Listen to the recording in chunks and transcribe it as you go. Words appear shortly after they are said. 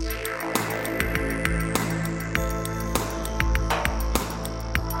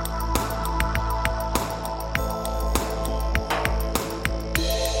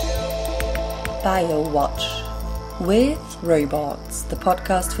BioWatch with Robots, the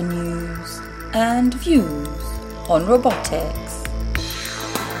podcast for news and views on robotics.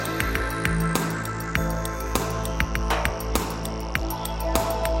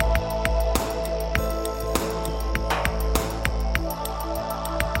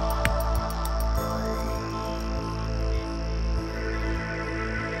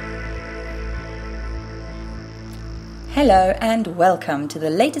 Hello and welcome to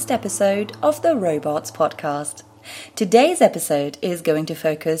the latest episode of the Robots podcast. Today's episode is going to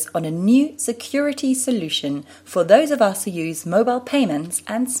focus on a new security solution for those of us who use mobile payments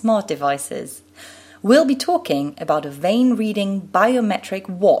and smart devices. We'll be talking about a vein-reading biometric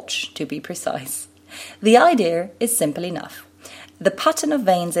watch, to be precise. The idea is simple enough. The pattern of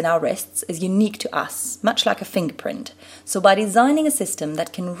veins in our wrists is unique to us, much like a fingerprint. So by designing a system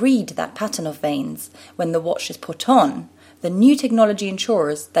that can read that pattern of veins when the watch is put on, the new technology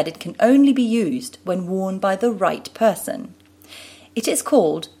ensures that it can only be used when worn by the right person. It is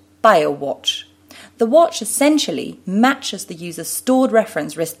called BioWatch. The watch essentially matches the user's stored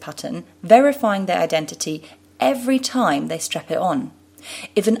reference wrist pattern, verifying their identity every time they strap it on.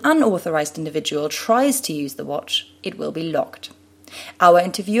 If an unauthorized individual tries to use the watch, it will be locked. Our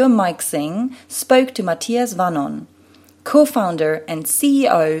interviewer Mike Singh spoke to Matthias Vannon, co-founder and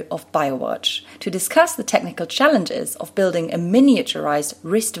CEO of BioWatch, to discuss the technical challenges of building a miniaturized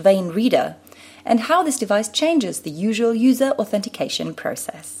wrist vein reader and how this device changes the usual user authentication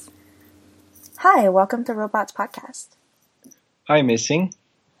process. Hi, welcome to Robots Podcast. Hi, Missing.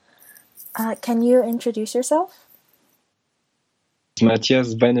 Can you introduce yourself? It's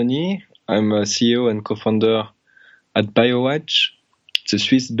Matthias Vanoni. I'm a CEO and co-founder at BioWatch. It's a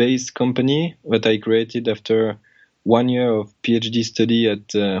Swiss-based company that I created after 1 year of PhD study at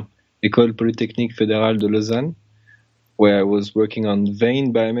École Polytechnique Fédérale de Lausanne, where I was working on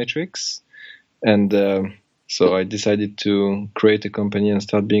vein biometrics. And so I decided to create a company and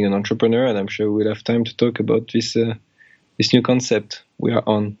start being an entrepreneur. And I'm sure we'll have time to talk about this new concept we are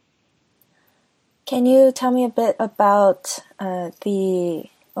on. Can you tell me a bit about the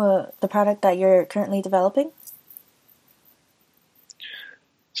product that you're currently developing?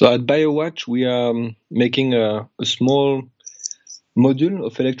 So at BioWatch, we are making a small module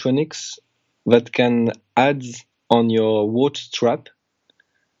of electronics that can add on your watch strap.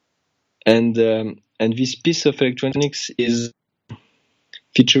 And this piece of electronics is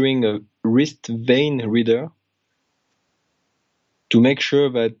featuring a wrist vein reader to make sure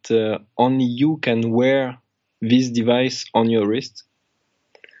that only you can wear this device on your wrist.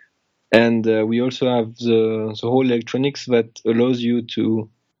 And we also have the whole electronics that allows you to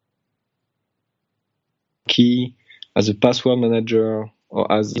key as a password manager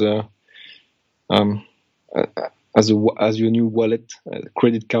or as your new wallet,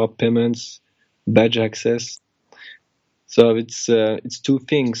 credit card payments, badge access. So it's two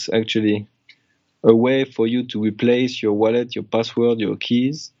things actually: a way for you to replace your wallet, your password, your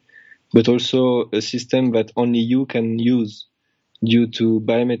keys, but also a system that only you can use due to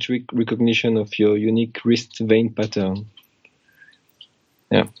biometric recognition of your unique wrist vein pattern.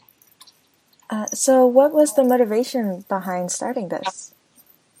 Yeah. So what was the motivation behind starting this?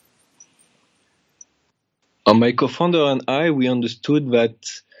 My co-founder and I, we understood that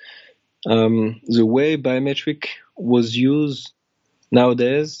the way biometric was used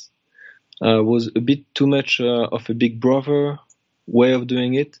nowadays was a bit too much of a big brother way of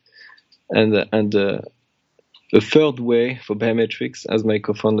doing it, and a third way for biometrics, as my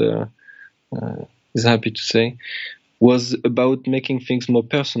co-founder is happy to say, was about making things more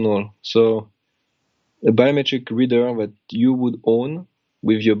personal. So a biometric reader that you would own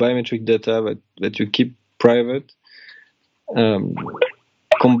with your biometric data that you keep private,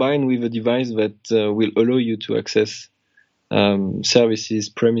 combined with a device that will allow you to access services,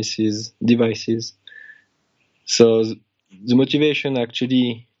 premises, devices. So the motivation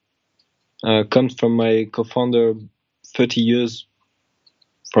actually comes from my co-founder 30 years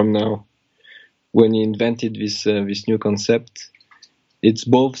from now, when he invented this new concept. It's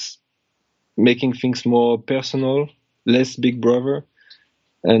both making things more personal, less big brother,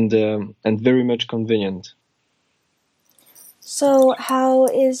 and very much convenient. So how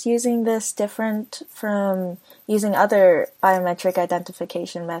is using this different from using other biometric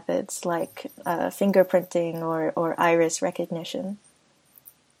identification methods like fingerprinting or iris recognition?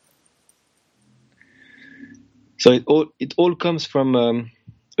 So it all comes from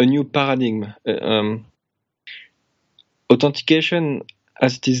a new paradigm. Authentication,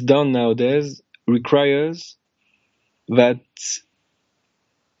 as it is done nowadays, requires that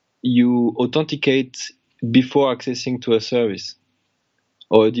you authenticate before accessing to a service.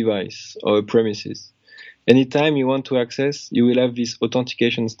 or a device or a premises. Anytime you want to access, you will have this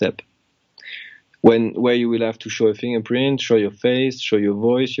authentication step where you will have to show a fingerprint, show your face, show your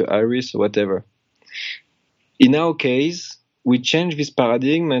voice, your iris, or whatever. In our case, we change this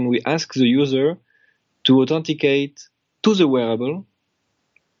paradigm and we ask the user to authenticate to the wearable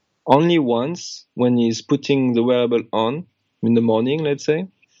only once when he's putting the wearable on in the morning, let's say.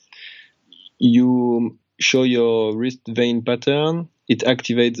 You show your wrist vein pattern, it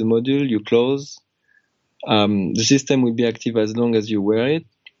activates the module, you close. The system will be active as long as you wear it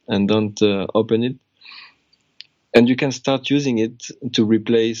and don't open it. And you can start using it to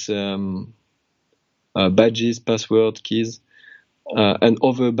replace badges, password, keys, and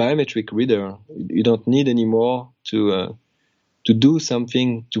over biometric reader. You don't need anymore to do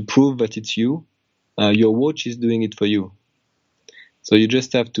something to prove that it's you. Your watch is doing it for you. So you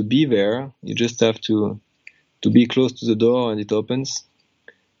just have to be there. You just have to be close to the door and it opens.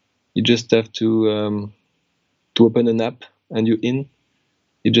 You just have to open an app and you're in.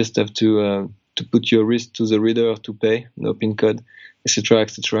 You just have to put your wrist to the reader to pay, no PIN code, etc.,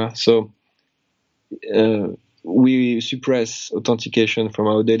 etc. So we suppress authentication from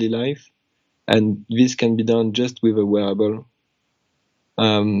our daily life, and this can be done just with a wearable.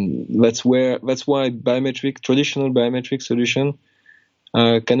 That's why traditional biometric solution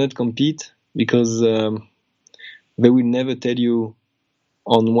cannot compete, because they will never tell you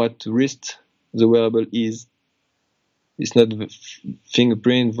on what wrist the wearable is. It's not the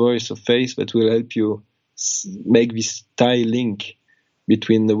fingerprint, voice, or face that will help you make this tie link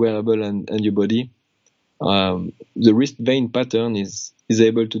between the wearable and your body. The wrist vein pattern is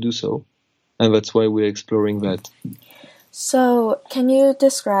able to do so, and that's why we're exploring that. So, can you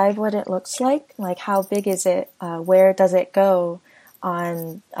describe what it looks like? Like, how big is it? Where does it go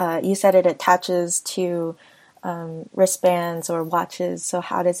on? You said it attaches to wristbands or watches, so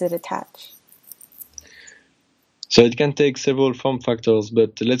how does it attach? So it can take several form factors,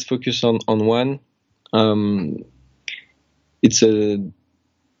 but let's focus on one. It's a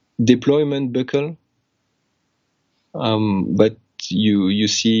deployment buckle that you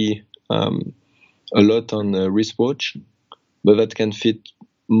see a lot on a wristwatch, but that can fit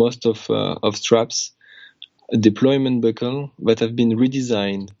most of straps. A deployment buckle that have been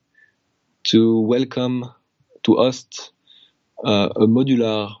redesigned to host a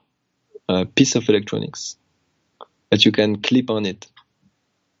modular piece of electronics that you can clip on it.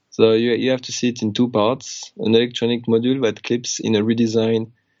 So you have to see it in two parts: an electronic module that clips in a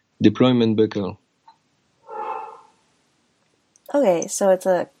redesigned deployment buckle. Okay, so it's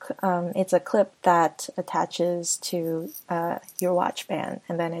a clip that attaches to your watch band,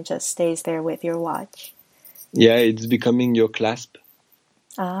 and then it just stays there with your watch. Yeah, it's becoming your clasp.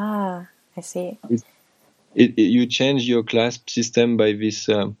 Ah, I see. You change your clasp system by this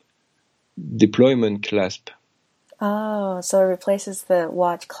deployment clasp. Oh, so it replaces the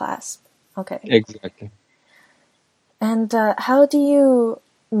watch clasp. Okay. Exactly. And how do you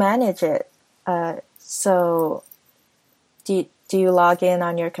manage it? So do you log in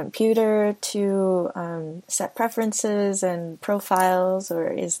on your computer to set preferences and profiles, or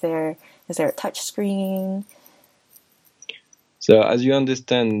is there a touch screen? So as you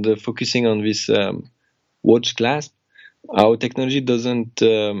understand, focusing on this watch clasp, our technology doesn't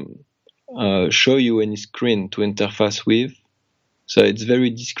show you any screen to interface with. So it's very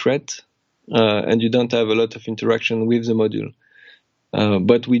discreet, and you don't have a lot of interaction with the module.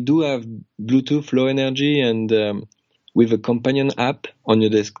 But we do have Bluetooth Low Energy, and with a companion app on your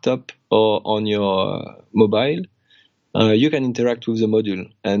desktop or on your mobile, you can interact with the module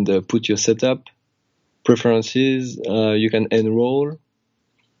and put your setup, preferences. You can enroll.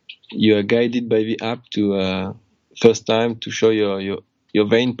 You are guided by the app to first time to show your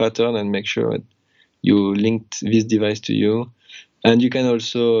vein pattern and make sure that you linked this device to you. And you can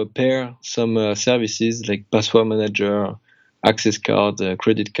also pair some services like password manager, access card,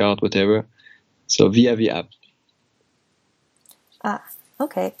 credit card, whatever. So via the app. Ah,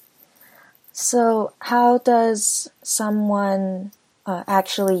 okay. So how does someone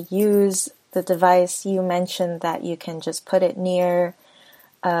actually use the device? You mentioned that you can just put it near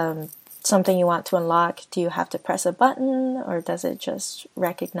something you want to unlock. Do you have to press a button, or does it just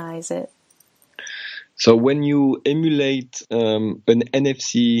recognize it? So when you emulate an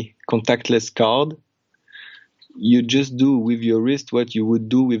NFC contactless card, you just do with your wrist what you would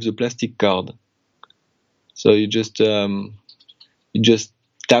do with the plastic card. So you just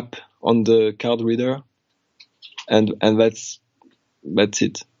tap on the card reader, and that's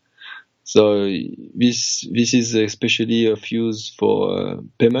it. So this is especially of use for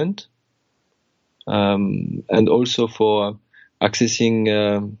payment, and also for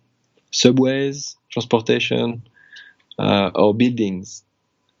accessing subways, transportation, or buildings.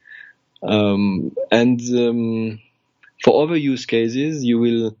 And for other use cases, you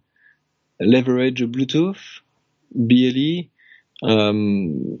will leverage Bluetooth, BLE,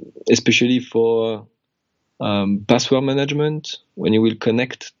 especially for password management. When you will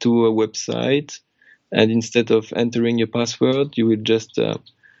connect to a website, and instead of entering your password, you will just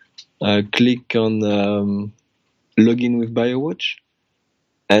click on login with BioWatch,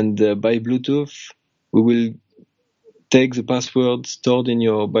 and by Bluetooth, we will take the password stored in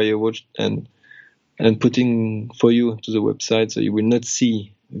your BioWatch and putting for you to the website, so you will not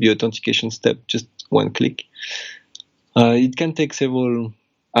see the authentication step, just one click. It can take several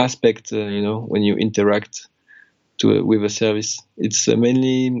aspects, when you interact with a service. It's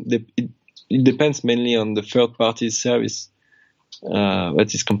mainly it depends mainly on the third party service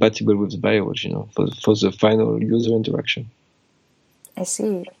that is compatible with the BioWatch, for the final user interaction. I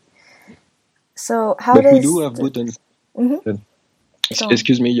see. So how does... we do have buttons. Mm-hmm.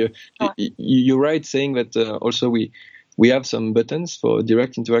 Excuse me, you're right saying that also we have some buttons for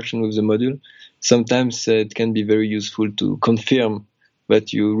direct interaction with the module. Sometimes it can be very useful to confirm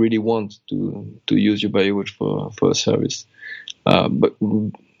that you really want to use your BioWatch for a service. But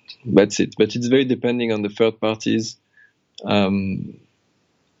that's it. But it's very depending on the third party's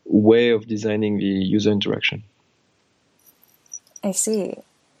way of designing the user interaction. I see.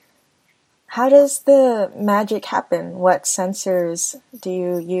 How does the magic happen? What sensors do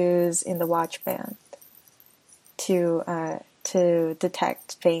you use in the watch band to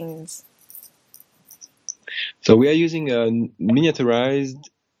detect veins? So we are using a miniaturized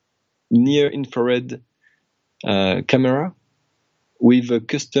near-infrared camera with a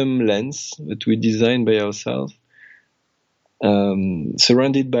custom lens that we designed by ourselves,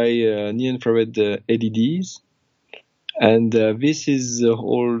 surrounded by near-infrared LEDs. And this is the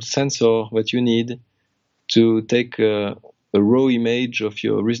whole sensor that you need to take a raw image of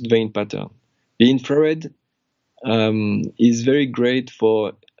your wrist vein pattern. The infrared is very great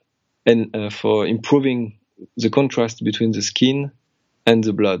for improving the contrast between the skin and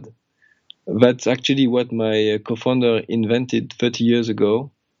the blood. That's actually what my co-founder invented 30 years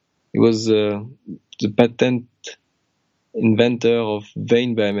ago. He was the patent inventor of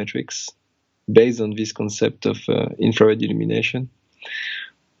vein biometrics, based on this concept of infrared illumination.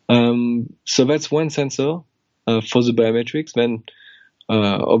 So that's one sensor for the biometrics. Then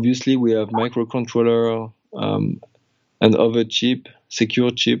obviously we have microcontroller and other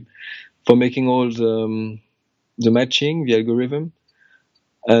secure chip for making all the matching, the algorithm,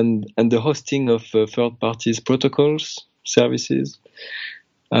 and the hosting of third parties protocols, services.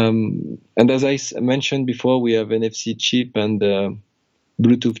 And as I mentioned before, we have NFC chip and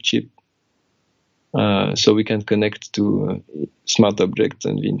Bluetooth chip. So we can connect to smart objects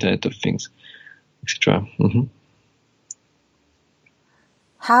and the Internet of Things, etc. Mm-hmm.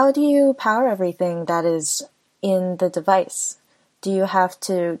 How do you power everything that is in the device? Do you have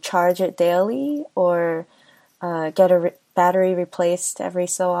to charge it daily or get a battery replaced every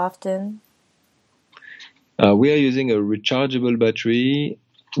so often? We are using a rechargeable battery.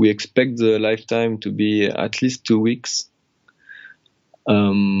 We expect the lifetime to be at least 2 weeks.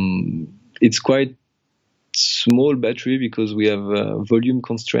 It's quite small battery because we have a volume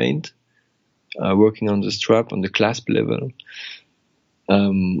constraint working on the strap on the clasp level.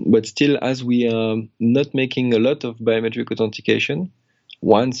 But still, as we are not making a lot of biometric authentication,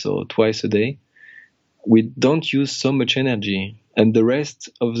 once or twice a day, we don't use so much energy, and the rest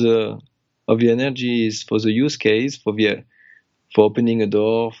of the energy is for the use case, for opening a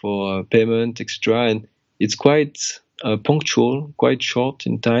door, for payment, etc. And it's quite punctual, quite short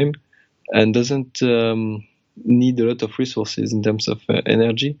in time, and doesn't need a lot of resources in terms of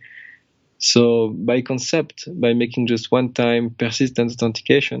energy. So by concept, by making just one-time persistent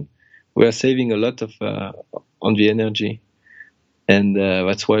authentication, we are saving a lot of on the energy. And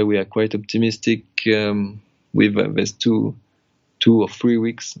that's why we are quite optimistic with this 2 or 3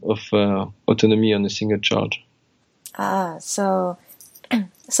 weeks of autonomy on a single charge. So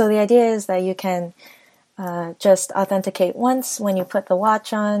the idea is that you can just authenticate once when you put the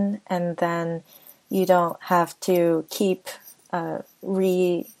watch on, and then you don't have to keep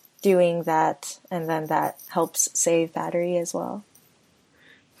redoing that, and then that helps save battery as well.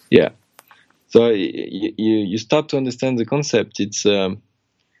 Yeah. So you start to understand the concept. It's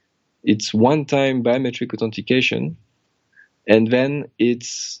one-time biometric authentication, and then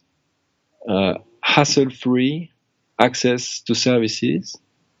it's hassle-free access to services.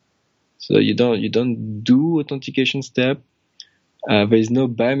 So you don't do authentication step. There is no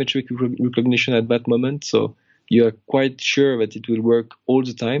biometric recognition at that moment. So you are quite sure that it will work all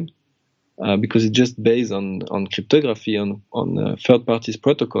the time, because it's just based on cryptography, on third parties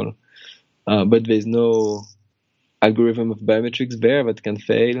protocol. But there's no algorithm of biometrics there that can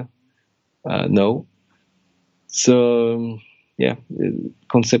fail. No. So the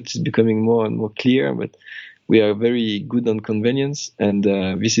concept is becoming more and more clear, but we are very good on convenience, and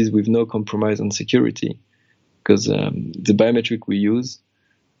this is with no compromise on security, because the biometric we use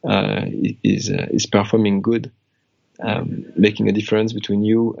is performing good, making a difference between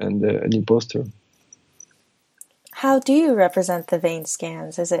you and an imposter. How do you represent the vein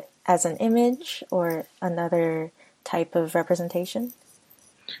scans? Is it as an image or another type of representation?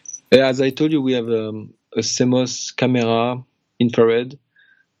 As I told you, we have a CMOS camera, infrared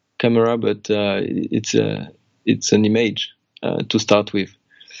camera, but it's an image to start with.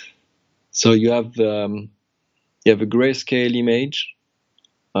 So you have a grayscale image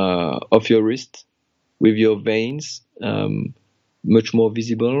of your wrist with your veins, much more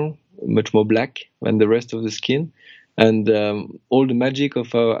visible, much more black than the rest of the skin. And all the magic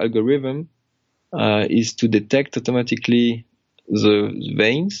of our algorithm is to detect automatically the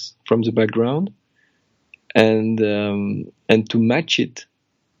veins from the background, and to match it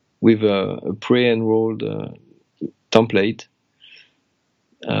with a pre-enrolled template.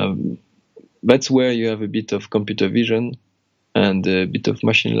 That's where you have a bit of computer vision and a bit of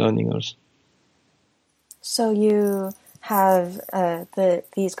machine learning also. So you have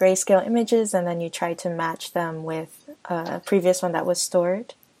these grayscale images, and then you try to match them with a previous one that was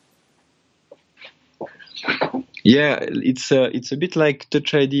stored? Yeah, it's a bit like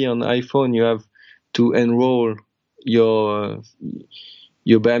Touch ID on iPhone. You have to enroll your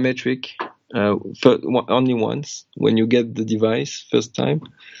biometric only once when you get the device first time,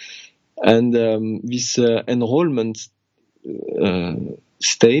 and this enrollment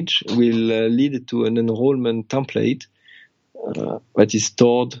stage will lead to an enrollment template that is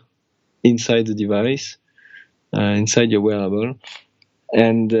stored inside the device, inside your wearable.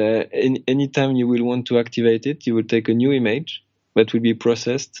 And anytime you will want to activate it, you will take a new image that will be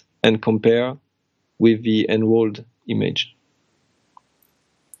processed and compare with the enrolled image.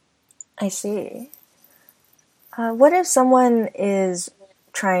 I see. What if someone is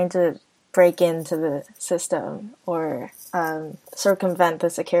trying to break into the system or circumvent the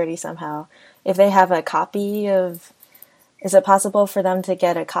security somehow? If they have a copy of, is it possible for them to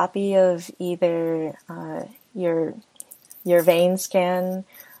get a copy of either your vein scan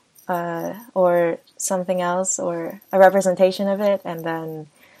or something else, or a representation of it, and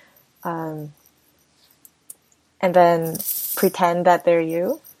then pretend that they're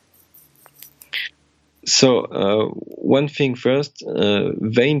you? So one thing first,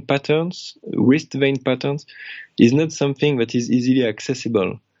 vein patterns, wrist vein patterns, is not something that is easily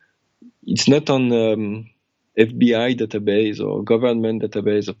accessible. It's not on FBI database or government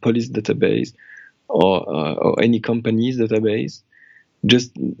database or police database or any company's database,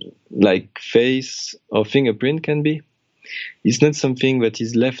 just like face or fingerprint can be. It's not something that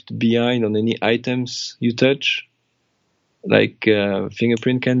is left behind on any items you touch, like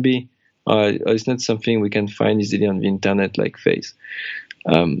fingerprint can be. It's not something we can find easily on the internet like face.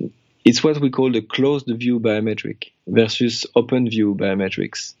 It's what we call the closed view biometric versus open view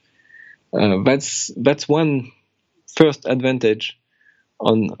biometrics. That's one first advantage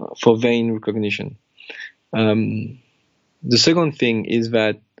for vein recognition. The second thing is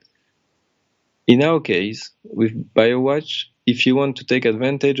that in our case with BioWatch, if you want to take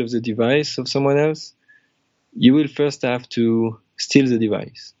advantage of the device of someone else, you will first have to steal the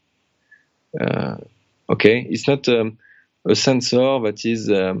device. Okay, it's not a sensor that is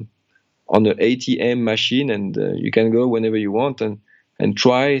on an ATM machine, and you can go whenever you want and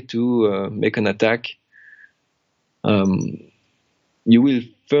try to make an attack. You will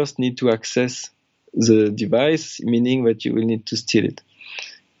first need to access the device, meaning that you will need to steal it.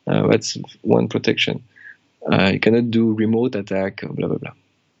 That's one protection. You cannot do remote attack, blah, blah, blah.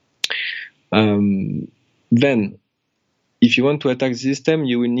 Then, if you want to attack the system,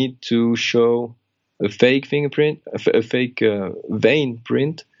 you will need to show a fake fingerprint, a fake vein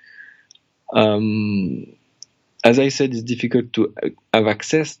print. As I said, it's difficult to have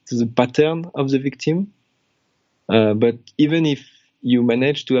access to the pattern of the victim. But even if you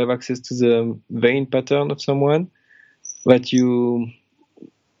manage to have access to the vein pattern of someone that you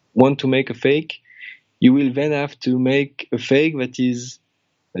want to make a fake, you will then have to make a fake that is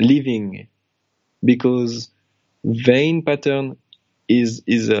living, because vein pattern is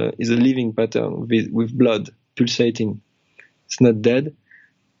a living pattern with blood pulsating. It's not dead,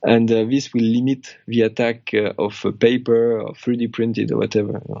 and this will limit the attack of paper or 3D printed or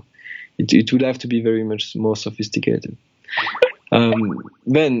whatever. it would have to be very much more sophisticated.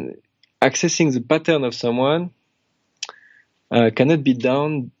 Then accessing the pattern of someone cannot be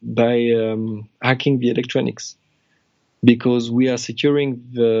done by hacking the electronics, because we are securing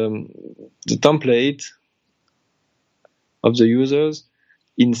the template of the users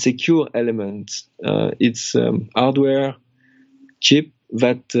in secure elements. It's hardware chip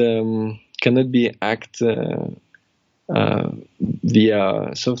that cannot be hacked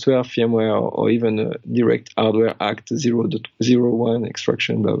via software, firmware, or even a direct hardware hacked 0.01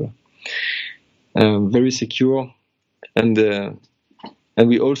 extraction, blah blah. Very secure, and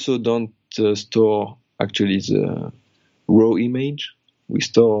we also don't store actually the raw image. We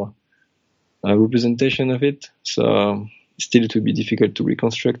store a representation of it, so still it will be difficult to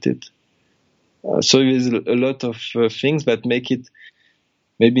reconstruct it. So there's a lot of things that make it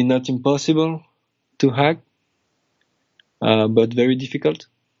maybe not impossible to hack, but very difficult.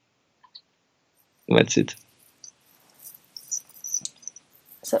 That's it.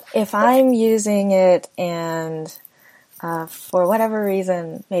 So if I'm using it and for whatever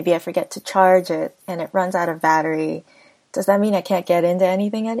reason, maybe I forget to charge it and it runs out of battery, does that mean I can't get into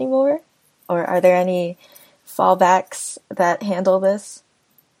anything anymore? Or are there any fallbacks that handle this?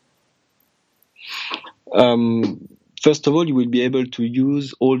 First of all, you will be able to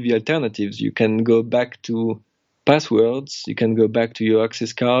use all the alternatives. You can go back to passwords, you can go back to your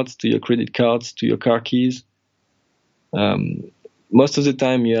access cards, to your credit cards, to your car keys. Most of the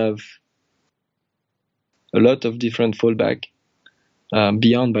time you have a lot of different fallback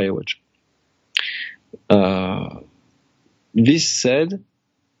beyond BioWatch. This said,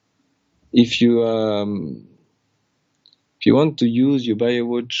 if you want to use your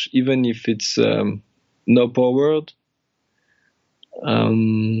BioWatch, even if it's no powered,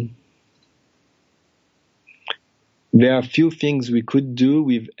 there are a few things we could do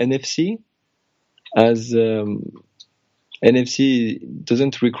with NFC, as NFC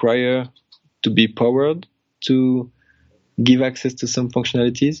doesn't require to be powered to give access to some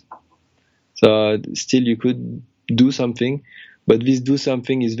functionalities. So still you could do something, but this do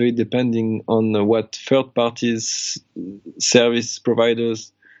something is very depending on what third parties, service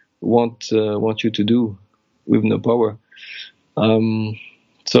providers want you to do with no power.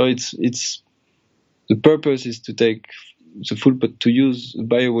 So it's the purpose is to take to use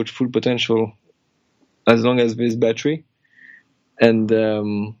BioWatch full potential as long as there's battery, and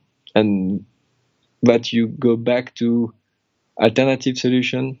that you go back to alternative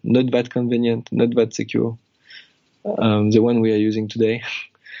solution, not that convenient, not that secure, the one we are using today,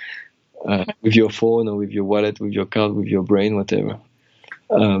 with your phone or with your wallet, with your card, with your brain, whatever,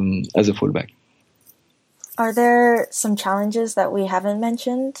 as a fallback. Are there some challenges that we haven't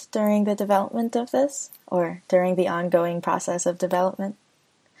mentioned during the development of this, or during the ongoing process of development?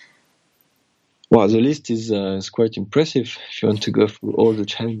 Well, the list is quite impressive if you want to go through all the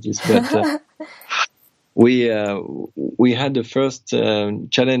challenges. But we had the first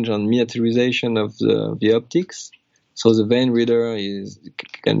challenge on miniaturization of the optics. So the vein reader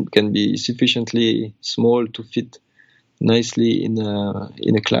can be sufficiently small to fit nicely in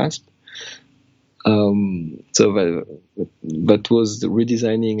a clasp. So that was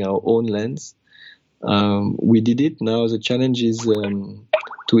redesigning our own lens. We did it. Now the challenge is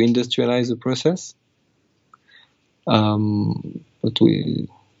to industrialize the process. But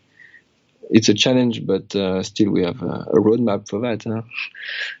it's a challenge, but still we have a roadmap for that. Huh?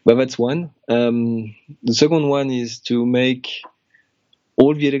 But that's one. The second one is to make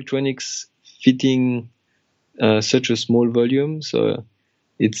all the electronics fitting such a small volume. So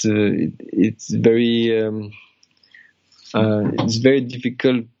it's very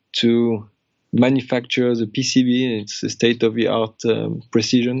difficult to manufacture the PCB. It's a state-of-the-art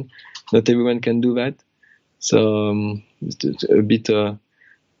precision. Not everyone can do that. So it's a bit of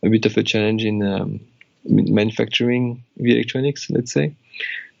a challenge in manufacturing the electronics, let's say.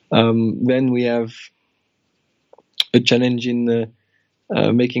 Then we have a challenge in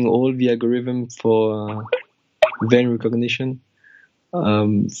making all the algorithm for vein recognition,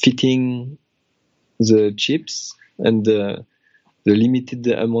 fitting the chips and the limited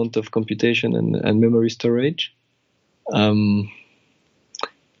amount of computation and memory storage,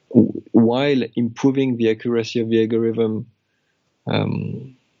 while improving the accuracy of the algorithm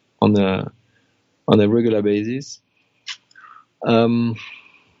on a regular basis. Then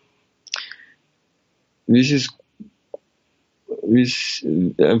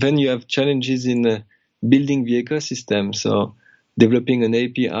you have challenges in building the ecosystem. So developing an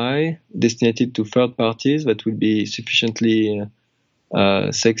API destined to third parties that will be sufficiently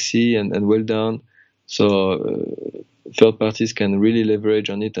sexy and well done. So third parties can really leverage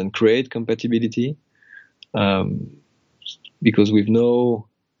on it and create compatibility. Because with no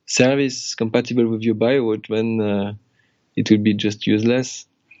service compatible with your BioWatch, then it will be just useless.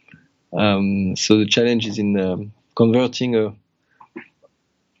 So the challenge is in converting a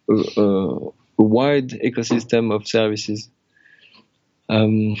wide ecosystem of services.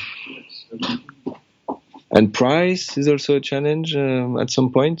 And price is also a challenge at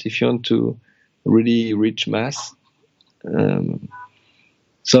some point if you want to really reach mass.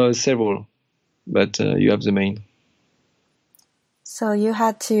 So several, but you have the main. So you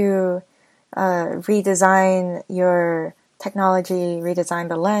had to redesign your technology, redesign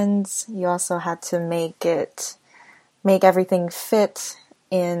the lens. You also had to make everything fit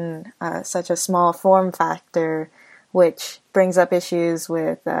in such a small form factor, which brings up issues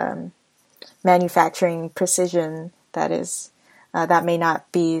with manufacturing precision that is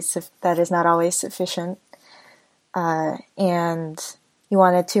not always sufficient. And you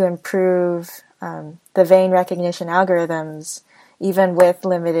wanted to improve the vein recognition algorithms even with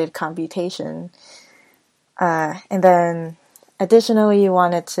limited computation. And then additionally, you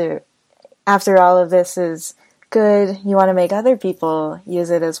wanted to, after all of this is good, you want to make other people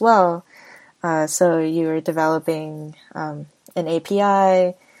use it as well. So you were developing an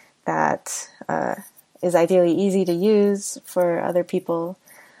API that is ideally easy to use for other people,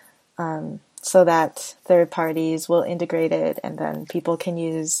 so that third parties will integrate it and then people can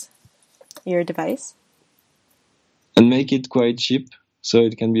use your device. And make it quite cheap so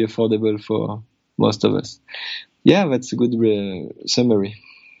it can be affordable for most of us. Yeah, that's a good summary.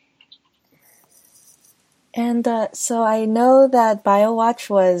 And so I know that BioWatch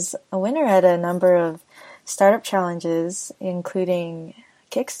was a winner at a number of startup challenges, including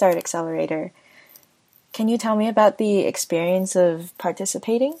Kickstart Accelerator. Can you tell me about the experience of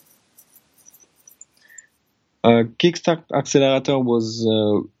participating? Kickstart Accelerator was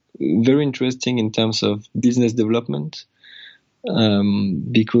very interesting in terms of business development,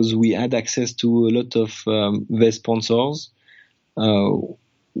 because we had access to a lot of their sponsors who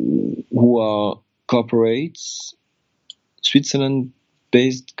are corporates,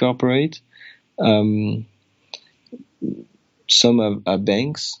 Switzerland-based corporate. Some are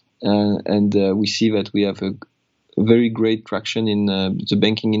banks, and we see that we have a very great traction in the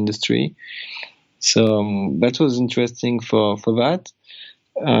banking industry. So that was interesting for that.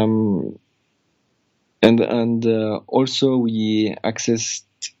 And also we accessed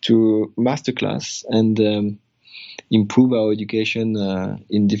to masterclass and improve our education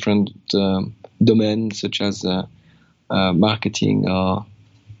in different domains such as marketing or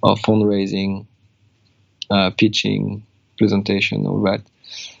fundraising, pitching, presentation, all that.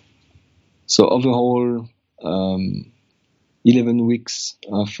 So overall, 11 weeks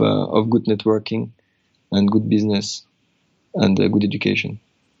of good networking and good business and good education.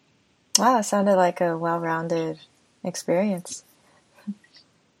 Wow, it sounded like a well-rounded experience.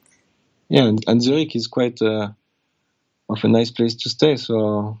 Yeah, and Zurich is quite of a nice place to stay.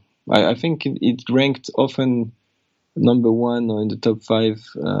 So I think it ranked often number 1 or in the top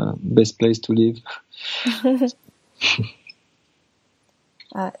 5 best place to live.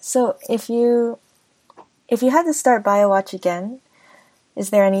 So if you had to start BioWatch again, is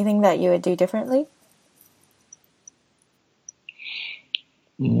there anything that you would do differently?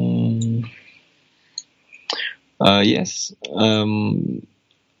 Yes.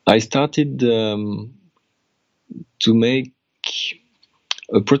 I started to make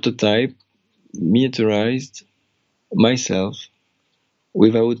a prototype miniaturized myself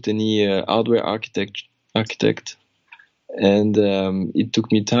without any hardware architect. And it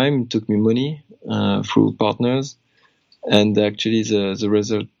took me time, it took me money through partners. And actually the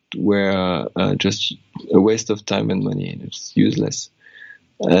result were just a waste of time and money. It's useless.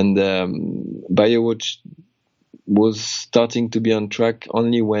 And BioWatch was starting to be on track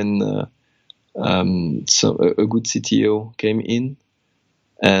only when a good CTO came in,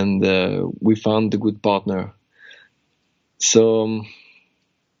 and we found a good partner. So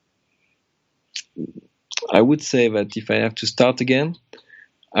I would say that if I have to start again,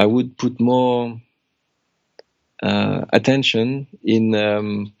 I would put more attention in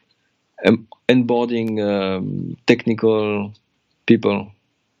onboarding technical people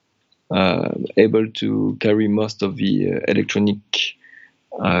able to carry most of the electronic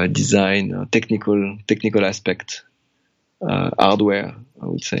design, technical aspect, hardware, I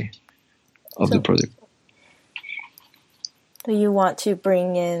would say, of the product. So you want to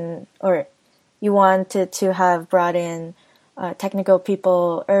bring in, or you wanted to have brought in technical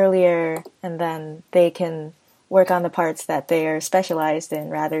people earlier, and then they can work on the parts that they are specialized in,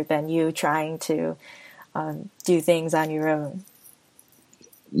 rather than you trying to do things on your own?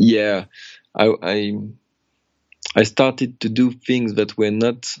 Yeah, I started to do things that were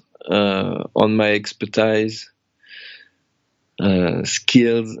not on my expertise,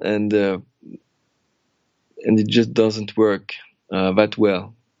 skills, and it just doesn't work that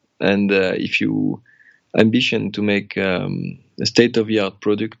well. And if you ambition to make a state-of-the-art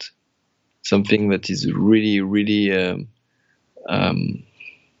product, something that is really, really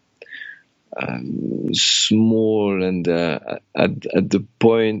small and at the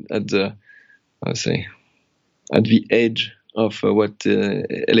point, at the edge of what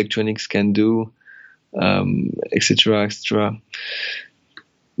electronics can do, etc., etc.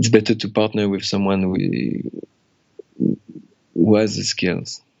 It's better to partner with someone who has the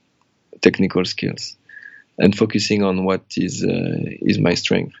skills, technical skills, and focusing on what is my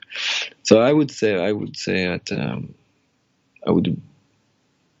strength. So I would say that I would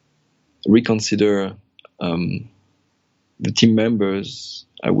reconsider the team members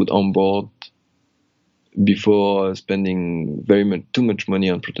I would onboard before spending too much money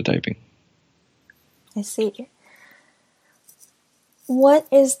on prototyping. I see. What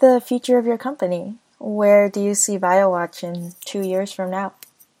is the future of your company? Where do you see BioWatch in 2 years from now?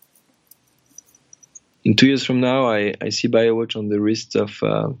 In 2 years from now, I see BioWatch on the wrist of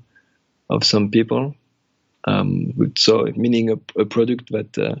some people. So meaning a product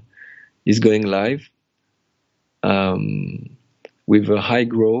that is going live with a high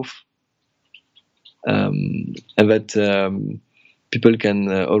growth, and that people can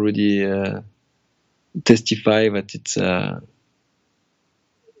already testify that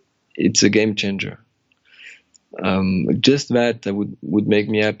it's a game changer. Just that would make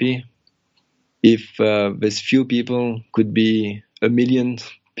me happy. If there's few people, could be 1 million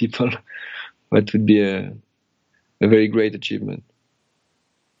people, that would be a very great achievement.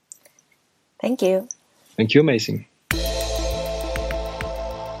 Thank you. Thank you, Macy.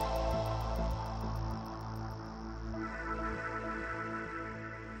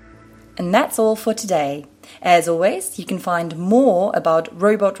 And that's all for today. As always, you can find more about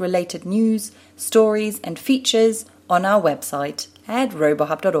robot-related news, stories and features on our website at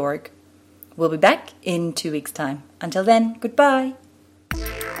robohub.org. We'll be back in 2 weeks' time. Until then, goodbye.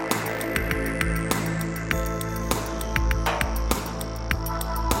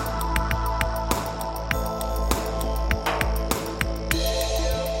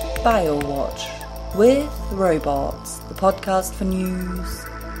 BioWatch with Robots, the podcast for news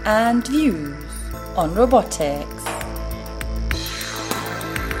and views on robotics.